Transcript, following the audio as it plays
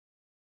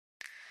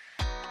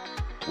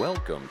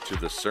Welcome to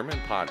the Sermon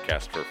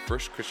Podcast for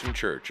First Christian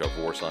Church of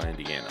Warsaw,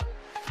 Indiana.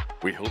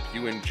 We hope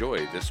you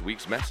enjoy this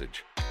week's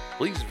message.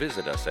 Please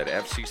visit us at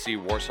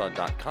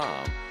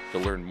fccwarsaw.com to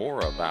learn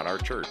more about our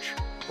church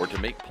or to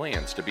make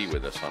plans to be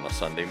with us on a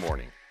Sunday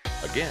morning.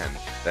 Again,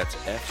 that's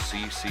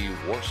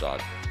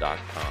fccwarsaw.com.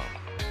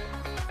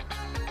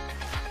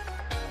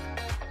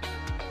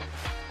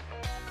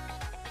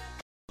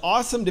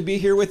 Awesome to be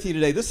here with you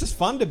today. This is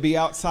fun to be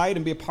outside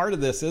and be a part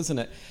of this, isn't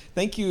it?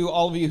 Thank you,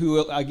 all of you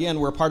who, again,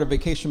 were a part of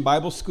Vacation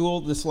Bible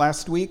School this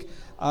last week.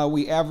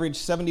 We averaged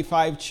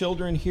 75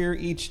 children here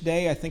each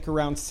day, I think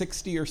around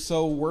 60 or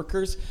so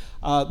workers.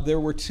 There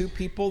were two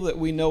people that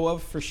we know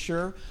of for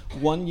sure.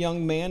 One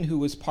young man who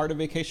was part of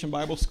Vacation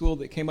Bible School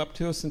that came up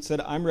to us and said,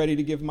 I'm ready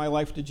to give my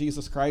life to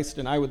Jesus Christ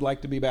and I would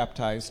like to be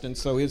baptized. And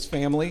so his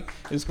family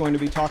is going to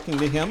be talking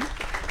to him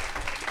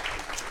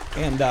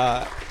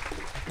and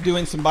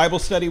doing some Bible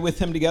study with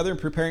him together and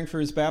preparing for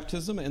his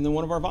baptism. And then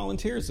one of our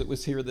volunteers that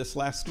was here this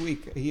last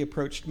week, he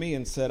approached me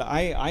and said,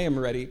 I am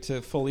ready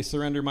to fully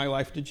surrender my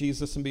life to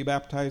Jesus and be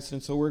baptized.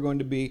 And so we're going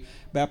to be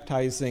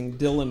baptizing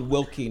Dylan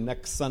Wilkie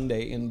next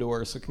Sunday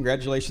indoors. So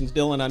congratulations,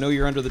 Dylan. I know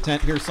you're under the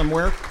tent here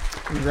somewhere.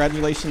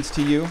 Congratulations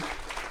to you.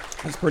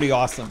 That's pretty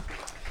awesome.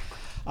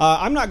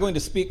 I'm not going to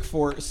speak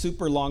for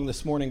super long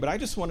this morning, but I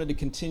just wanted to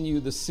continue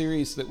the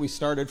series that we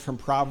started from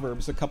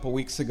Proverbs a couple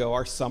weeks ago,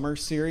 our summer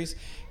series.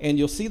 And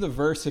you'll see the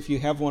verse, if you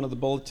have one of the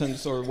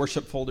bulletins or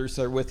worship folders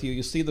that are with you,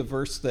 you'll see the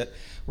verse that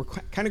we're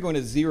kind of going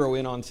to zero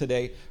in on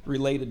today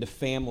related to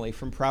family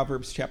from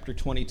Proverbs chapter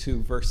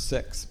 22, verse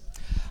 6.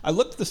 I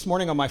looked this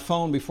morning on my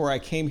phone before I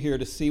came here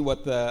to see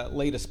what the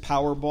latest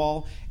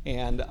Powerball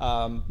and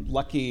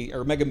Lucky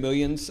or Mega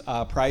Millions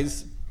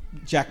prize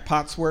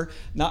jackpots were,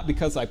 not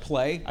because I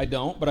play, I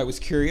don't, but I was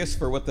curious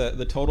for what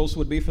the totals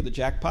would be for the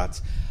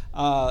jackpots.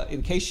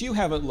 In case you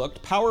haven't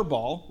looked,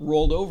 Powerball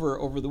rolled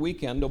over the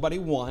weekend. Nobody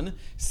won.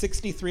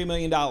 $63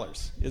 million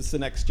is the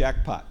next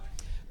jackpot.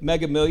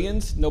 Mega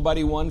Millions,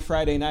 nobody won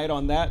Friday night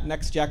on that.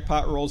 Next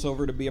jackpot rolls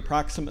over to be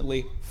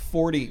approximately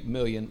 $40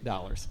 million.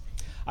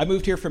 I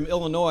moved here from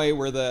Illinois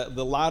where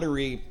the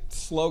lottery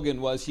slogan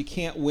was, you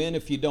can't win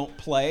if you don't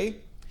play.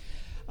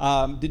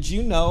 Did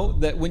you know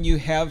that when you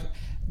have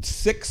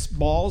 6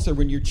 balls, or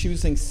when you're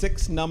choosing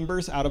 6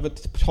 numbers out of a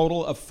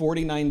total of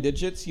 49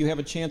 digits, you have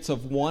a chance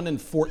of 1 in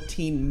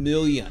 14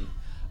 million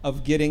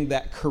of getting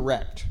that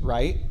correct,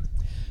 right?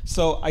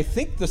 So I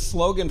think the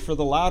slogan for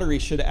the lottery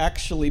should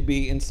actually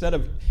be, instead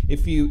of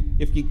if you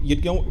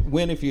don't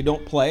win if you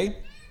don't play,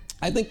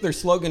 I think their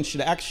slogan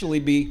should actually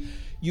be,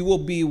 you will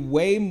be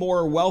way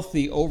more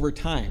wealthy over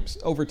time,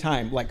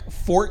 like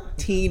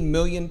 14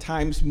 million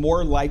times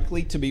more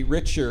likely to be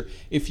richer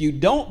if you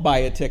don't buy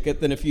a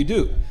ticket than if you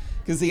do.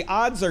 Because the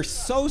odds are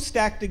so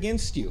stacked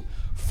against you.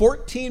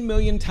 14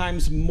 million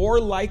times more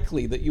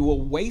likely that you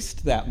will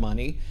waste that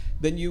money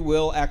than you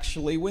will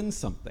actually win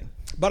something.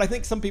 But I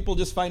think some people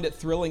just find it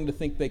thrilling to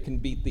think they can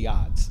beat the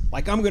odds.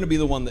 Like, I'm going to be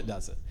the one that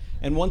does it.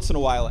 And once in a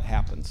while it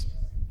happens.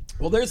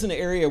 Well, there's an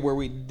area where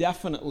we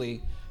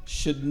definitely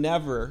should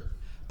never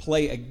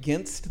play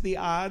against the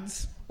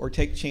odds or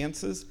take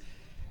chances.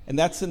 And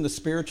that's in the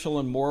spiritual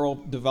and moral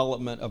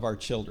development of our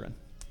children.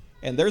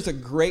 And there's a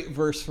great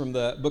verse from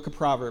the book of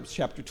Proverbs,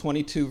 chapter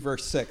 22,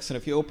 verse 6. And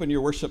if you open your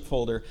worship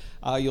folder,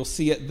 you'll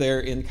see it there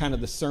in kind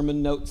of the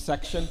sermon notes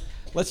section.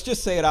 Let's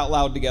just say it out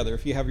loud together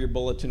if you have your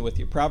bulletin with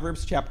you.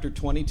 Proverbs chapter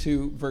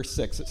 22, verse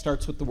 6. It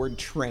starts with the word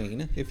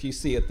train, if you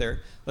see it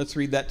there. Let's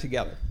read that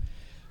together.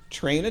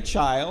 Train a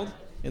child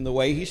in the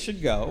way he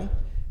should go,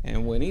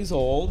 and when he's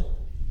old,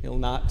 he'll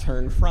not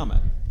turn from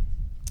it.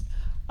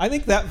 I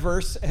think that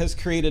verse has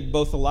created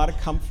both a lot of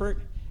comfort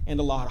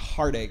and a lot of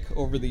heartache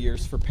over the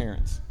years for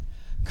parents.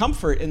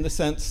 Comfort in the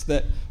sense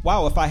that,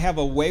 wow, if I have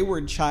a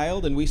wayward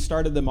child and we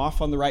started them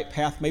off on the right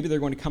path, maybe they're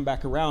going to come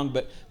back around.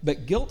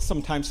 But guilt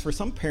sometimes for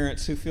some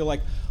parents who feel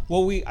like,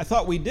 well, I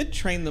thought we did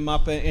train them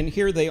up and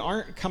here they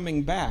aren't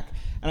coming back.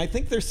 And I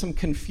think there's some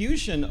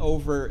confusion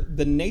over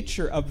the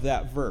nature of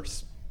that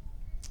verse.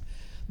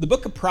 The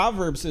book of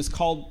Proverbs is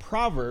called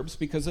Proverbs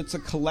because it's a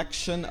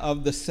collection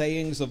of the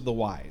sayings of the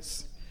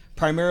wise,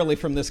 primarily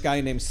from this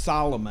guy named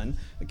Solomon,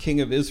 the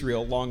king of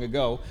Israel long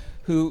ago,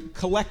 who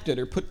collected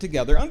or put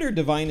together, under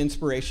divine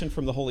inspiration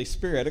from the Holy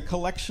Spirit, a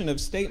collection of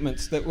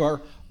statements that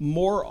were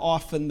more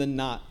often than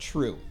not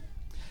true.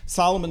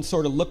 Solomon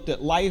sort of looked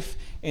at life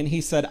and he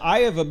said,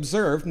 I have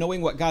observed,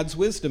 knowing what God's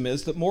wisdom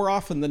is, that more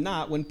often than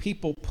not, when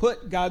people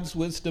put God's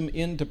wisdom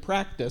into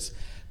practice,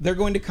 they're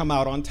going to come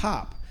out on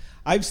top.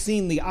 I've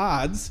seen the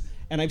odds,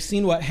 and I've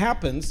seen what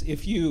happens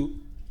if you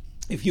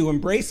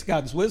embrace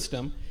God's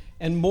wisdom.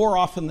 And more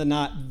often than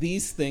not,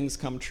 these things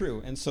come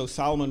true. And so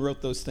Solomon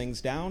wrote those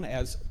things down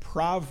as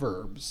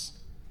Proverbs.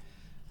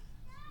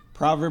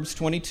 Proverbs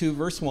 22,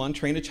 verse 1,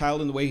 train a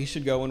child in the way he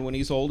should go, and when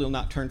he's old, he'll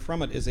not turn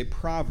from it, is a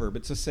proverb.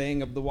 It's a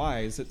saying of the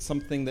wise. It's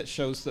something that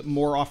shows that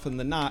more often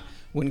than not,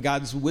 when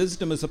God's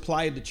wisdom is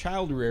applied to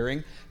child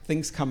rearing,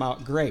 things come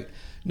out great.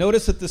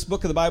 Notice that this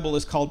book of the Bible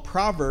is called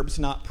Proverbs,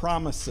 not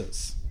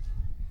Promises.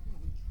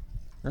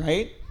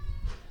 Right?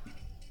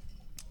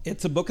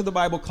 It's a book of the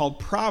Bible called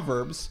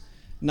Proverbs,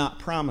 not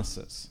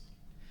promises.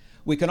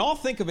 We can all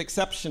think of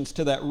exceptions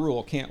to that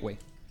rule, can't we?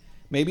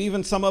 Maybe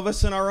even some of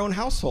us in our own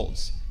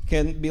households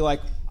can be like,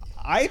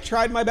 I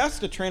tried my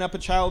best to train up a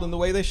child in the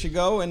way they should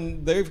go,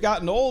 and they've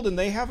gotten old and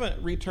they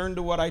haven't returned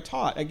to what I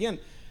taught. Again,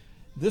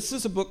 this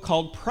is a book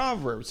called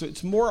Proverbs.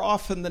 It's more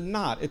often than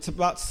not. It's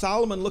about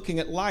Solomon looking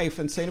at life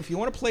and saying, if you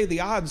want to play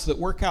the odds that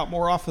work out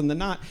more often than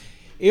not,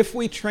 if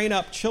we train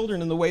up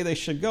children in the way they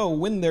should go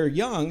when they're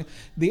young,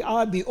 the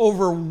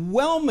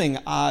overwhelming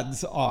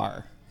odds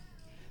are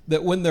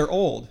that when they're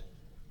old,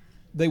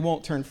 they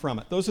won't turn from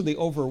it. Those are the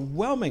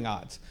overwhelming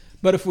odds.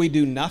 But if we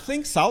do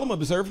nothing, Solomon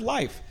observed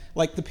life.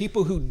 Like the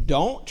people who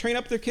don't train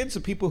up their kids, the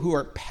people who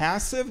are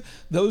passive,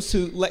 those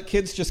who let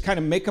kids just kind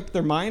of make up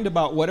their mind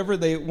about whatever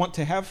they want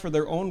to have for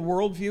their own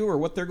worldview or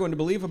what they're going to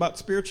believe about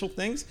spiritual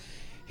things.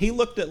 He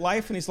looked at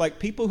life and he's like,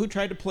 people who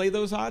tried to play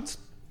those odds,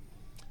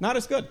 not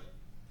as good.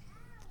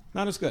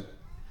 Not as good.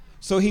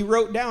 So he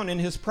wrote down in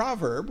his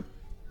proverb,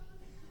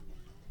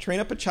 train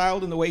up a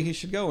child in the way he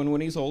should go, and when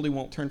he's old, he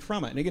won't turn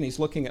from it. And again, he's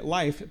looking at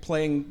life,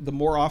 playing the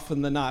more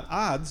often than not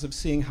odds of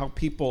seeing how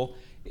people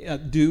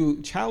do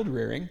child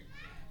rearing.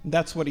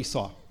 That's what he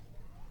saw.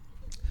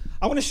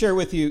 I want to share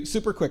with you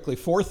super quickly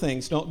 4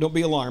 things. Don't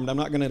be alarmed. I'm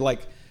not going to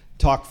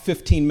talk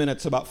 15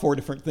 minutes about 4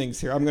 different things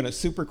here. I'm going to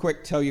super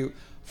quick tell you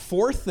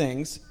 4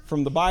 things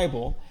from the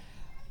Bible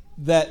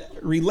that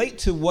relate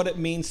to what it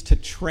means to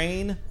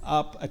train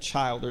up a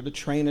child or to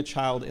train a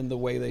child in the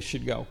way they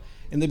should go.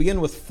 And they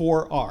begin with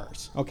 4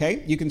 R's,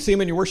 okay? You can see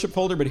them in your worship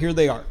folder, but here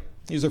they are.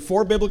 These are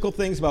 4 biblical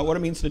things about what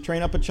it means to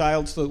train up a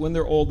child so that when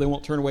they're old, they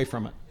won't turn away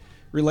from it.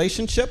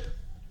 Relationship,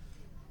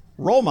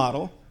 role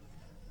model,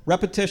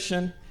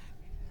 repetition,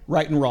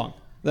 right and wrong.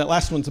 That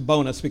last one's a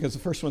bonus because the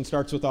first one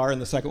starts with R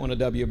and the second one a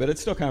W, but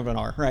it's still kind of an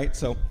R, right?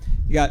 So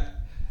you got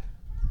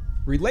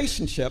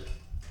relationship,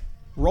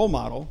 role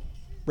model,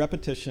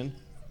 repetition,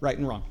 right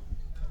and wrong.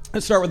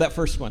 Let's start with that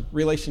first one,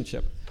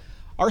 relationship.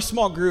 Our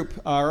small group,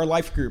 our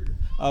life group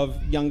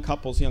of young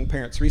couples, young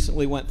parents,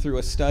 recently went through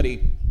a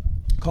study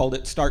called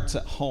It Starts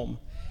at Home.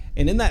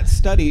 And in that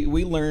study,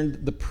 we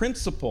learned the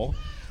principle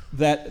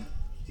that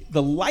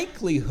the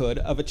likelihood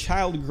of a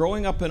child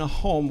growing up in a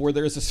home where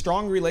there is a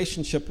strong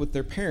relationship with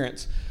their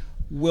parents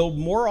will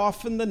more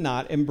often than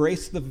not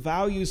embrace the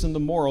values and the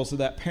morals of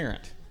that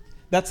parent.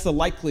 That's the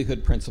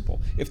likelihood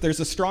principle. If there's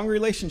a strong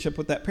relationship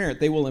with that parent,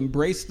 they will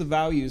embrace the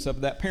values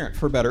of that parent,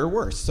 for better or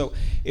worse. So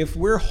if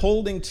we're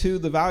holding to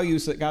the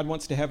values that God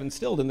wants to have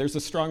instilled and there's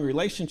a strong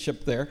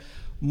relationship there,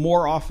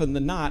 more often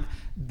than not,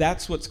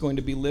 that's what's going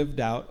to be lived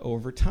out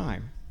over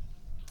time.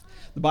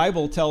 The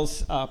Bible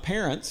tells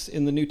parents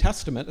in the New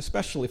Testament,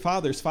 especially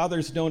fathers,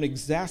 don't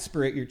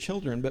exasperate your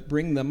children, but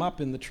bring them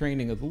up in the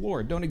training of the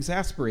Lord. Don't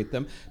exasperate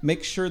them.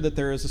 Make sure that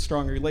there is a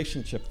strong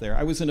relationship there.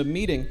 I was in a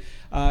meeting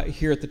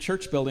here at the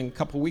church building a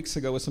couple weeks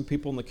ago with some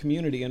people in the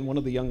community, and one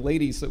of the young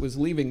ladies that was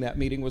leaving that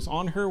meeting was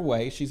on her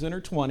way. She's in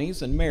her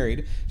 20s and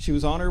married. She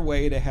was on her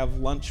way to have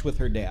lunch with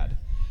her dad.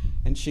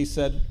 And she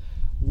said,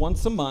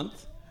 once a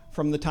month,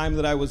 from the time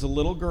that I was a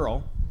little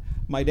girl,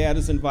 my dad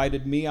has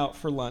invited me out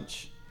for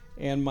lunch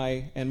and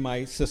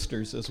my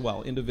sisters as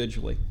well,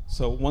 individually.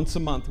 So once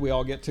a month, we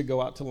all get to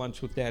go out to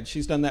lunch with Dad.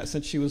 She's done that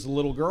since she was a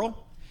little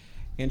girl,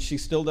 and she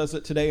still does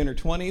it today in her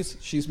 20s.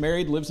 She's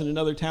married, lives in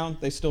another town.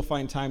 They still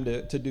find time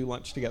to do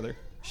lunch together,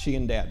 she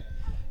and Dad.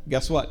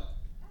 Guess what?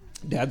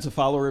 Dad's a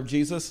follower of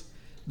Jesus.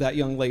 That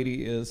young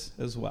lady is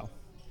as well.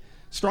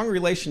 Strong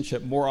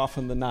relationship, more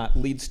often than not,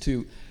 leads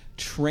to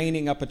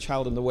training up a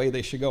child in the way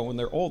they should go. When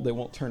they're old, they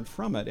won't turn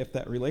from it if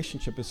that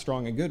relationship is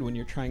strong and good when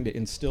you're trying to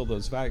instill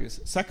those values.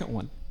 Second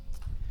one,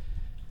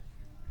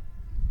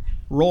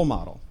 role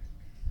model.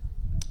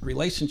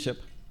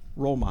 Relationship,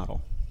 role model.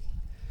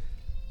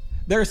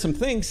 There are some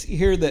things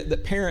here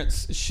that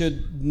parents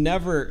should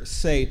never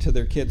say to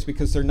their kids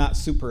because they're not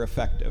super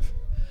effective.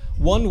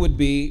 One would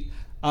be,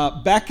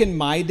 back in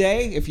my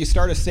day, if you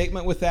start a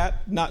statement with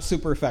that, not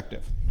super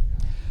effective.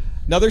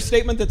 Another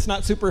statement that's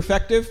not super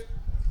effective,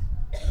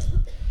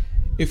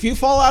 if you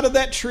fall out of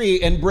that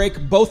tree and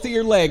break both of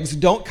your legs,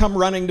 don't come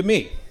running to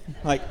me.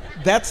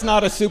 That's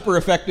not a super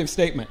effective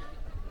statement.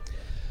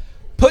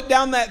 Put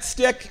down that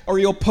stick or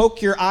you'll poke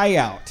your eye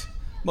out.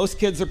 Most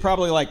kids are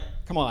probably like,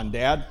 come on,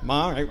 Dad,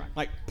 Mom,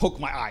 I poke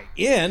my eye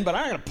in, but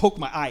I'm not going to poke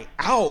my eye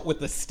out with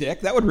the stick.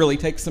 That would really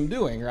take some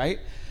doing, right?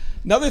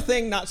 Another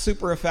thing, not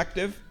super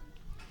effective,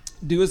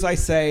 do as I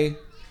say,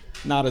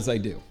 not as I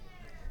do.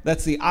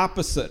 That's the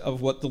opposite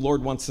of what the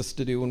Lord wants us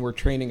to do when we're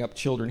training up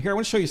children. Here, I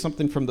want to show you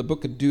something from the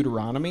book of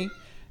Deuteronomy,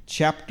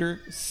 chapter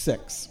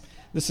 6.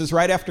 This is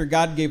right after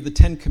God gave the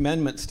 10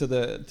 Commandments to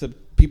the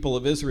people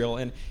of Israel,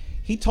 and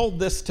he told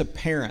this to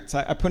parents.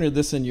 I printed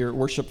this in your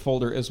worship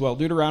folder as well.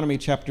 Deuteronomy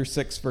chapter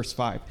 6, verse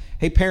 5.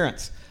 Hey,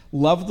 parents,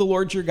 love the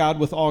Lord your God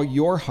with all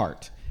your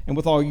heart and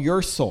with all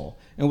your soul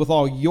and with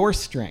all your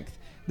strength.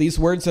 These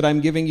words that I'm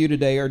giving you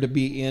today are to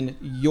be in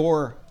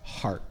your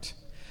heart.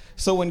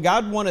 So when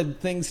God wanted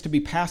things to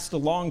be passed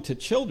along to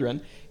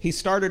children, he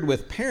started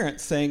with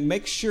parents saying,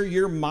 make sure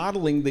you're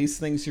modeling these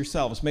things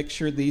yourselves. Make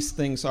sure these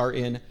things are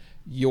in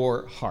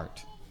your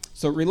heart.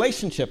 So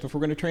relationship, if we're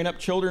going to train up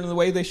children in the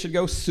way they should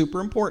go,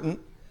 super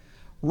important.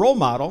 Role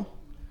model,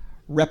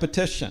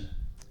 repetition.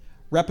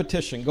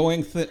 Repetition,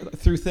 going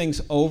through things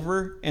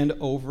over and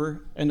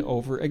over and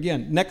over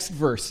again. Next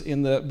verse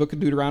in the book of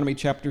Deuteronomy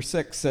chapter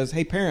 6 says,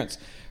 hey parents,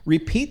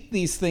 repeat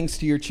these things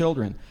to your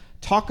children.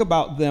 Talk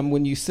about them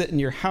when you sit in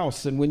your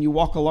house and when you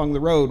walk along the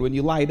road, when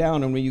you lie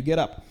down and when you get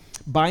up.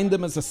 Bind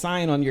them as a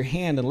sign on your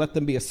hand and let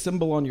them be a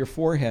symbol on your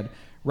forehead.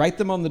 Write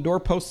them on the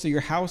doorposts of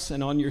your house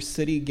and on your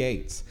city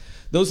gates.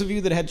 Those of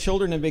you that had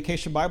children in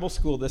Vacation Bible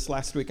School this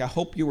last week, I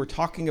hope you were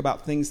talking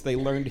about things they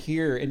learned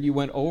here and you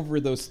went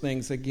over those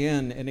things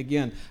again and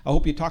again. I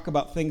hope you talk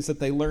about things that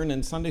they learn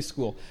in Sunday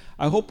school.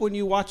 I hope when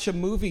you watch a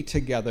movie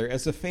together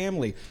as a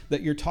family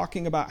that you're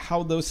talking about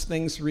how those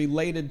things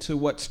related to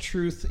what's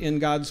truth in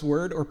God's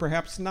Word or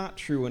perhaps not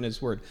true in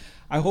His Word.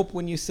 I hope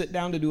when you sit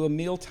down to do a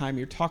mealtime,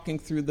 you're talking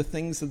through the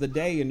things of the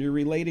day and you're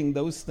relating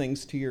those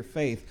things to your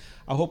faith.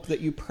 I hope that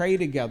you pray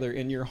together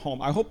in your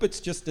home. I hope it's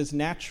just as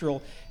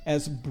natural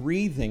as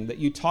breathing that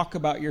you talk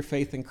about your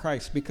faith in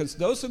Christ, because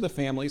those are the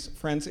families,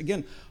 friends,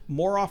 again,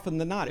 more often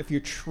than not, if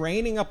you're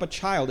training up a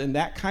child in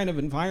that kind of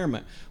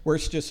environment where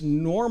it's just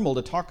normal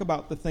to talk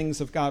about the things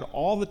of God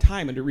all the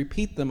time and to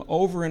repeat them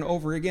over and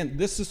over again,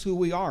 this is who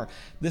we are.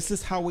 This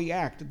is how we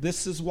act.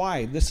 This is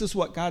why. This is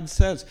what God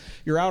says.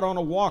 You're out on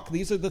a walk.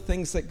 These are the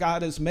things that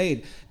God has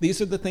made.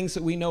 These are the things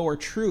that we know are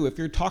true. If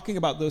you're talking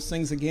about those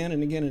things again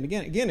and again and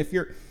again,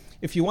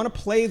 if you want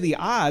to play the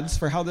odds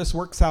for how this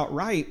works out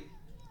right,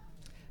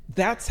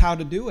 that's how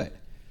to do it.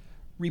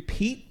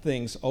 Repeat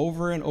things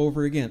over and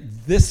over again.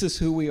 This is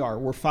who we are.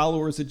 We're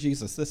followers of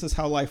Jesus. This is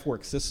how life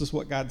works. This is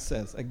what God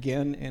says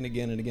again and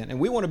again and again. And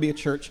we want to be a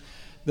church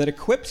that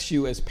equips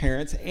you as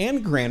parents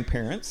and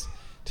grandparents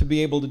to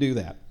be able to do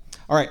that.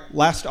 All right,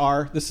 last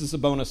R. This is a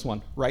bonus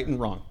one, right and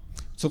wrong.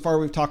 So far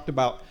we've talked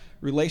about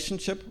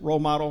relationship, role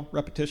model,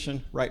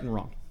 repetition, right and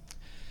wrong.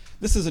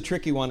 This is a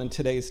tricky one in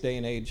today's day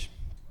and age.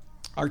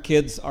 Our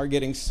kids are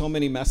getting so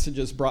many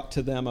messages brought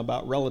to them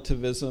about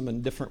relativism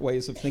and different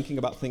ways of thinking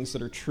about things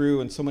that are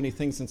true, and so many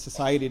things in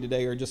society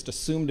today are just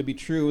assumed to be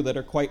true that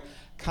are quite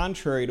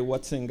contrary to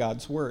what's in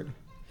God's Word.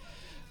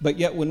 But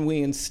yet when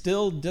we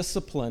instill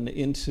discipline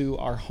into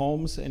our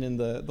homes and in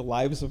the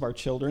lives of our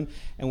children,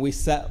 and we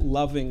set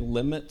loving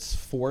limits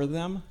for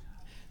them,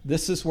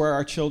 this is where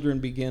our children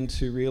begin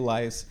to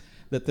realize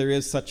that there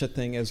is such a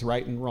thing as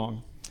right and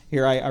wrong.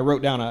 Here, I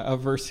wrote down a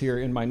verse here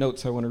in my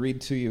notes I want to read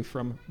to you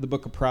from the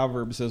book of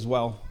Proverbs as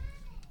well.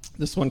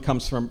 This one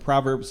comes from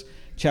Proverbs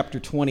chapter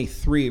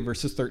 23,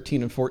 verses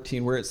 13 and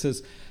 14, where it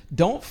says,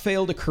 "Don't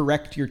fail to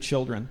correct your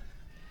children.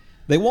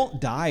 They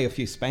won't die if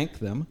you spank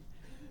them.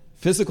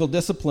 Physical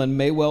discipline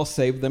may well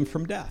save them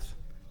from death."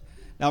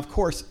 Now, of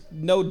course,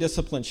 no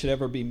discipline should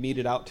ever be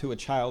meted out to a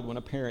child when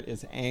a parent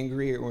is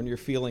angry or when you're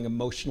feeling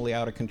emotionally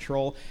out of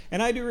control.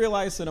 And I do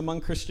realize that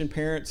among Christian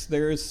parents,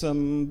 there's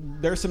some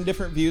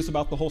different views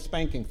about the whole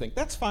spanking thing.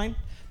 That's fine.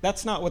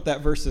 That's not what that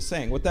verse is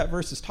saying. What that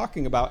verse is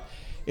talking about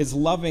is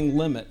loving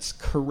limits,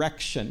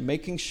 correction,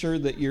 making sure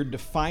that you're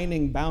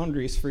defining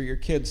boundaries for your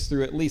kids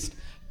through at least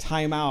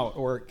time out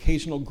or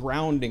occasional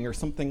grounding or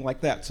something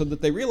like that, so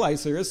that they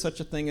realize there is such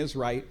a thing as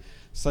right,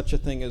 such a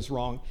thing as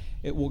wrong.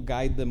 It will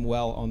guide them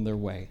well on their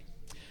way.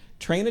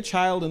 Train a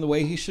child in the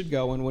way he should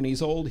go, and when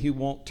he's old, he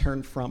won't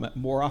turn from it.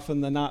 More often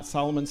than not,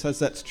 Solomon says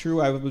that's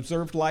true. I've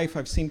observed life.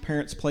 I've seen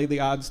parents play the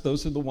odds.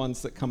 Those are the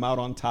ones that come out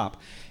on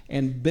top.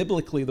 And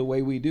biblically, the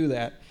way we do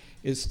that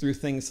is through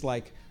things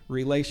like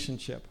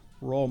relationship,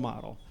 role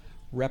model,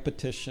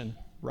 repetition,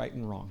 right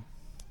and wrong.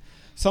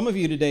 Some of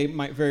you today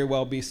might very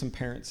well be some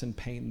parents in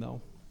pain,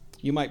 though.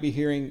 You might be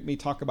hearing me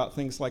talk about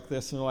things like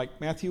this, and you're like,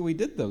 Matthew, we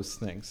did those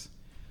things.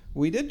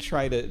 We did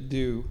try to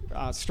do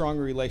a strong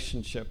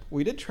relationship.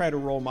 We did try to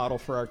role model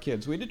for our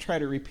kids. We did try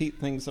to repeat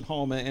things at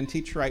home and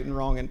teach right and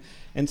wrong.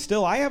 And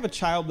still, I have a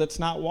child that's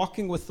not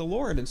walking with the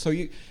Lord. And so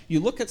you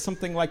look at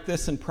something like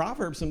this in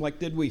Proverbs and like,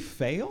 did we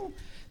fail?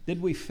 Did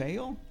we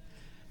fail?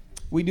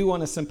 We do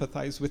want to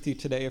sympathize with you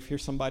today if you're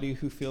somebody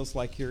who feels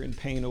like you're in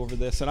pain over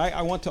this. And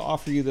I want to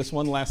offer you this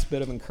one last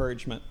bit of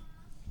encouragement.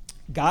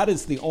 God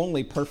is the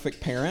only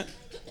perfect parent.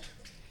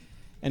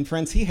 And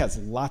friends, He has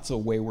lots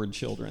of wayward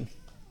children.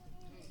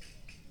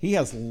 He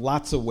has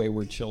lots of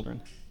wayward children.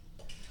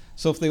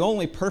 So if the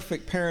only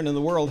perfect parent in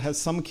the world has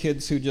some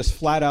kids who just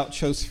flat out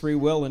chose free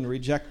will and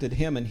rejected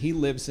Him, and He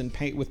lives in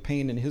pain, with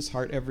pain in His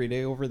heart every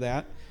day over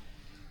that,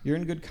 you're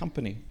in good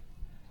company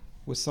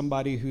with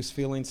somebody who's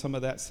feeling some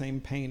of that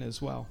same pain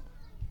as well.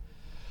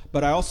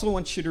 But I also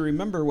want you to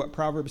remember what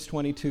Proverbs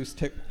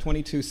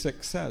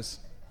 22:6 says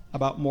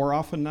about more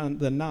often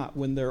than not,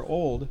 when they're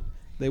old,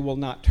 they will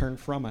not turn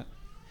from it.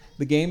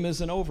 The game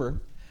isn't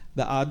over.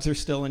 The odds are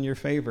still in your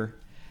favor.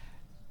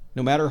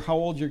 No matter how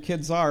old your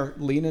kids are,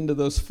 lean into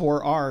those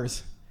 4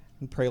 R's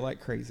and pray like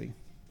crazy.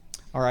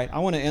 All right, I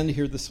want to end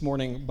here this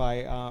morning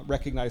by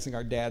recognizing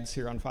our dads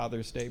here on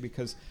Father's Day,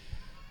 because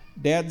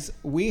dads,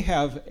 we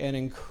have an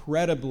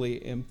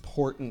incredibly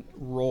important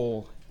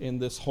role in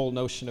this whole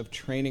notion of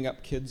training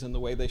up kids in the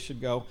way they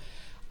should go.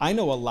 I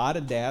know a lot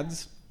of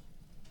dads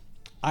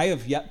I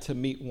have yet to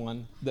meet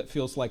one that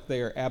feels like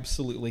they are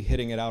absolutely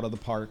hitting it out of the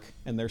park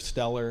and they're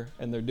stellar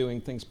and they're doing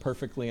things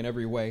perfectly in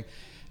every way.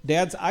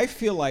 Dads, I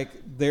feel like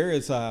there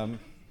are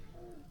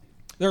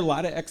a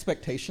lot of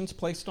expectations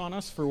placed on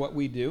us for what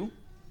we do.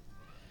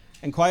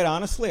 And quite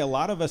honestly, a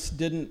lot of us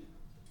didn't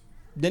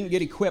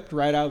get equipped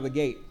right out of the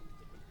gate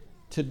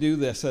to do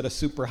this at a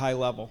super high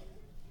level.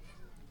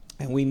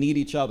 And we need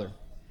each other.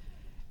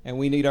 And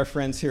we need our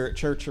friends here at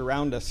church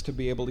around us to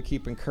be able to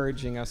keep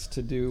encouraging us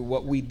to do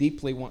what we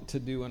deeply want to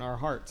do in our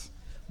hearts.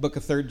 Book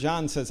of 3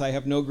 John says, I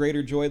have no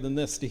greater joy than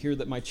this, to hear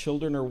that my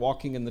children are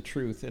walking in the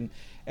truth. And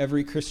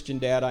every Christian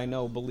dad I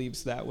know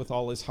believes that with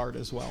all his heart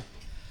as well.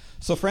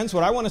 So friends,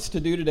 what I want us to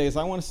do today is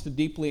I want us to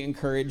deeply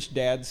encourage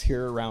dads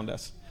here around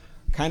us.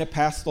 Kind of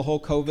past the whole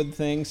COVID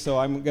thing, so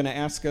I'm going to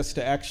ask us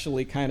to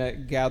actually kind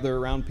of gather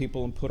around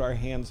people and put our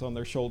hands on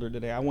their shoulder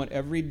today. I want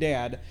every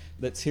dad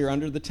that's here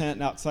under the tent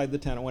and outside the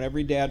tent, I want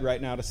every dad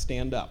right now to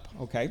stand up,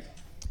 okay?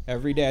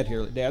 Every dad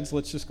here. Dads,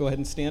 let's just go ahead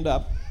and stand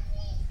up.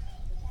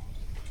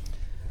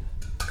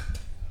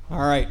 All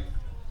right.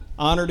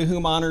 Honor to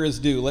whom honor is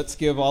due. Let's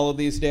give all of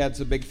these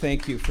dads a big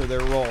thank you for their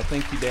role.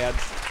 Thank you, dads.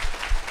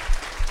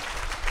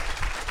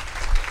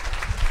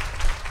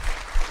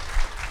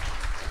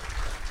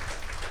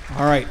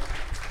 All right,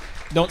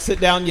 don't sit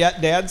down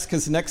yet, dads,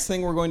 because the next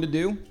thing we're going to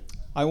do,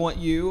 I want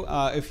you,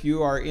 if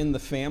you are in the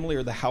family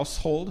or the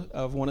household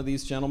of one of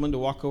these gentlemen, to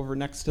walk over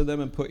next to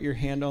them and put your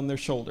hand on their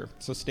shoulder.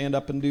 So stand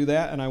up and do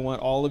that, and I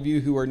want all of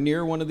you who are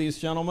near one of these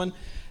gentlemen,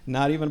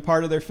 not even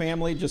part of their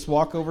family, just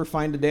walk over,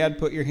 find a dad,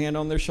 put your hand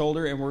on their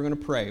shoulder, and we're going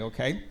to pray,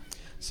 okay?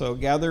 So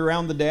gather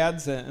around the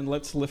dads, and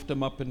let's lift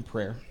them up in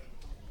prayer.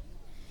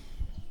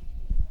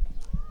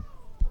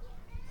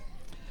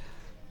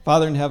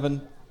 Father in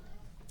heaven,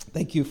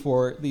 thank you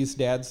for these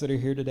dads that are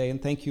here today,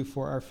 and thank you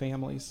for our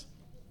families.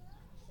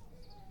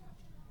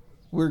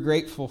 We're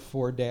grateful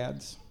for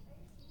dads.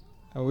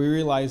 We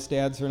realize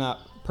dads are not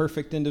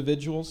perfect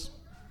individuals,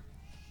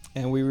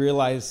 and we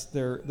realize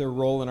their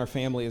role in our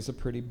family is a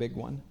pretty big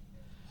one.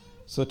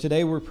 So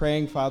today we're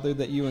praying, Father,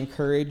 that you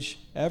encourage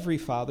every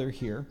father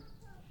here,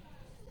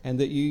 and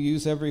that you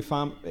use every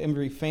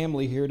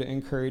family here to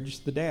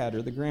encourage the dad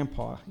or the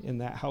grandpa in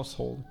that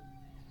household.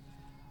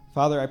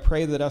 Father, I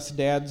pray that us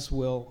dads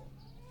will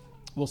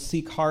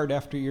seek hard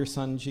after your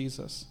son,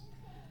 Jesus.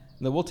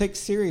 And that we'll take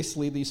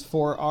seriously these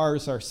 4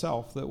 R's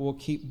ourselves, that we'll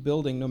keep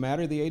building, no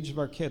matter the age of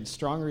our kids,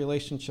 strong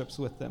relationships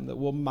with them, that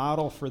we'll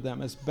model for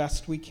them as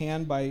best we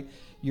can by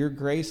your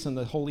grace and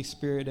the Holy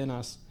Spirit in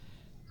us,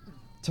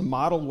 to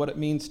model what it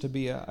means to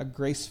be a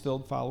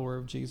grace-filled follower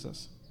of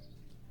Jesus.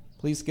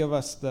 Please give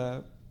us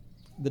the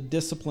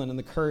discipline and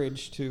the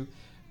courage to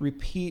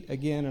repeat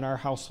again in our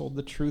household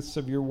the truths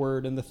of your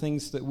word and the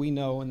things that we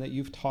know and that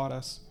you've taught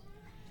us.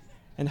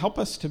 And help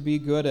us to be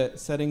good at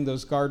setting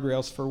those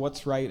guardrails for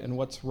what's right and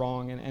what's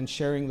wrong, and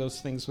sharing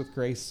those things with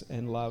grace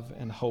and love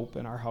and hope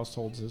in our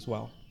households as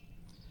well.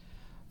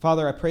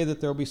 Father, I pray that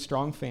there will be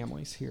strong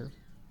families here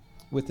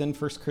within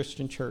First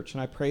Christian Church,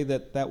 and I pray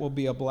that that will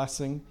be a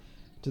blessing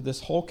to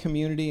this whole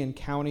community and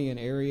county and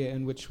area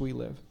in which we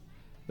live,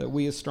 that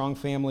we as strong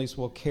families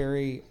will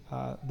carry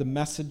the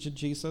message of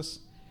Jesus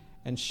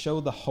and show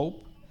the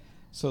hope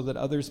so that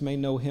others may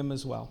know him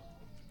as well.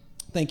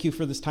 Thank you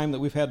for this time that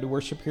we've had to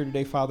worship here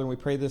today, Father, and we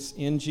pray this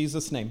in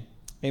Jesus' name.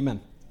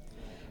 Amen.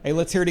 Hey,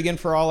 let's hear it again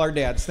for all our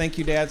dads. Thank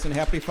you, dads, and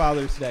happy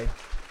Father's Day.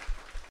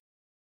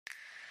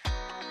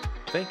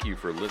 Thank you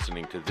for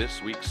listening to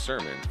this week's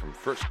sermon from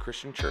First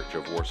Christian Church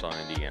of Warsaw,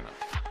 Indiana.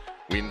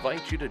 We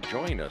invite you to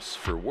join us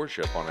for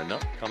worship on an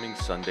upcoming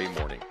Sunday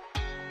morning.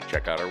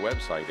 Check out our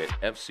website at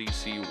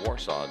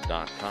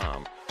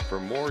fccwarsaw.com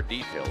for more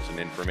details and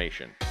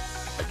information.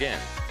 Again,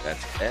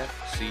 that's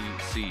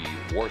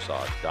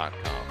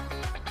fccwarsaw.com.